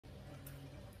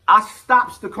I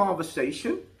stops the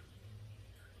conversation,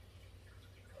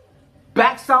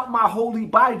 backs out my Holy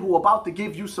Bible, about to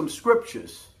give you some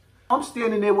scriptures. I'm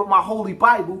standing there with my Holy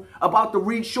Bible, about to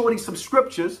read Shorty some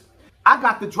scriptures. I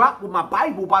got the drop with my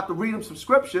Bible, about to read him some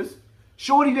scriptures.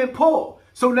 Shorty didn't pull.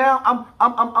 So now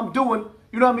I'm doing,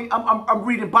 you know what I mean? I'm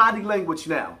reading body language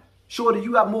now. Shorty,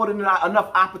 you have more than enough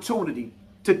opportunity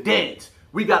to dance.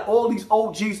 We got all these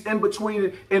OGs in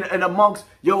between and amongst,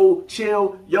 yo,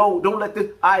 chill, yo, don't let this,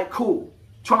 all right, cool.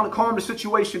 Trying to calm the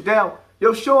situation down.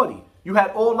 Yo, Shorty, you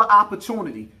had all the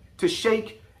opportunity to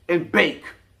shake and bake.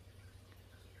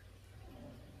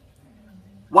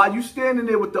 While you standing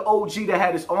there with the OG that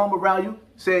had his arm around you,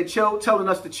 saying chill, telling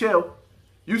us to chill,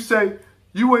 you say,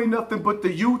 you ain't nothing but the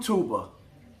YouTuber.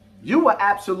 You were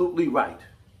absolutely right.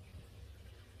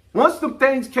 Once them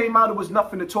things came out, it was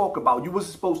nothing to talk about. You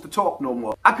wasn't supposed to talk no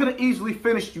more. I could have easily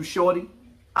finished you, Shorty.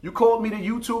 You called me the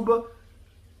YouTuber?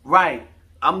 Right,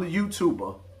 I'm the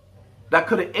YouTuber. That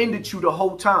could have ended you the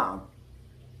whole time.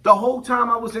 The whole time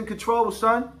I was in control,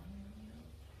 son.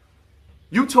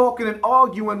 You talking and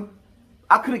arguing,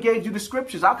 I could have gave you the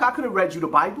scriptures. I could have read you the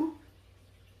Bible.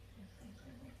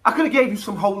 I could have gave you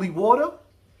some holy water.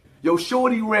 Yo,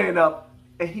 Shorty ran up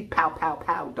and he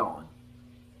pow, Dawn.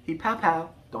 He pow.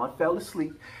 Dawn fell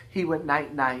asleep. He went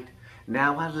night.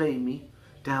 Now I lay me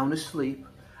down to sleep.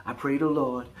 I pray the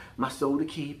Lord my soul to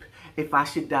keep. If I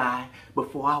should die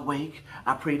before I wake,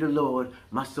 I pray the Lord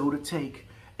my soul to take.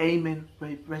 Amen.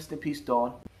 Rest in peace,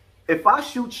 Dawn. If I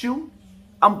shoot you,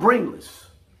 I'm brainless.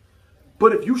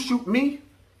 But if you shoot me,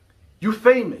 you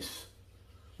famous.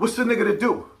 What's the nigga to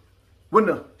do when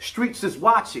the streets is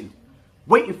watching,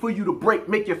 waiting for you to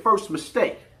make your first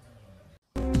mistake?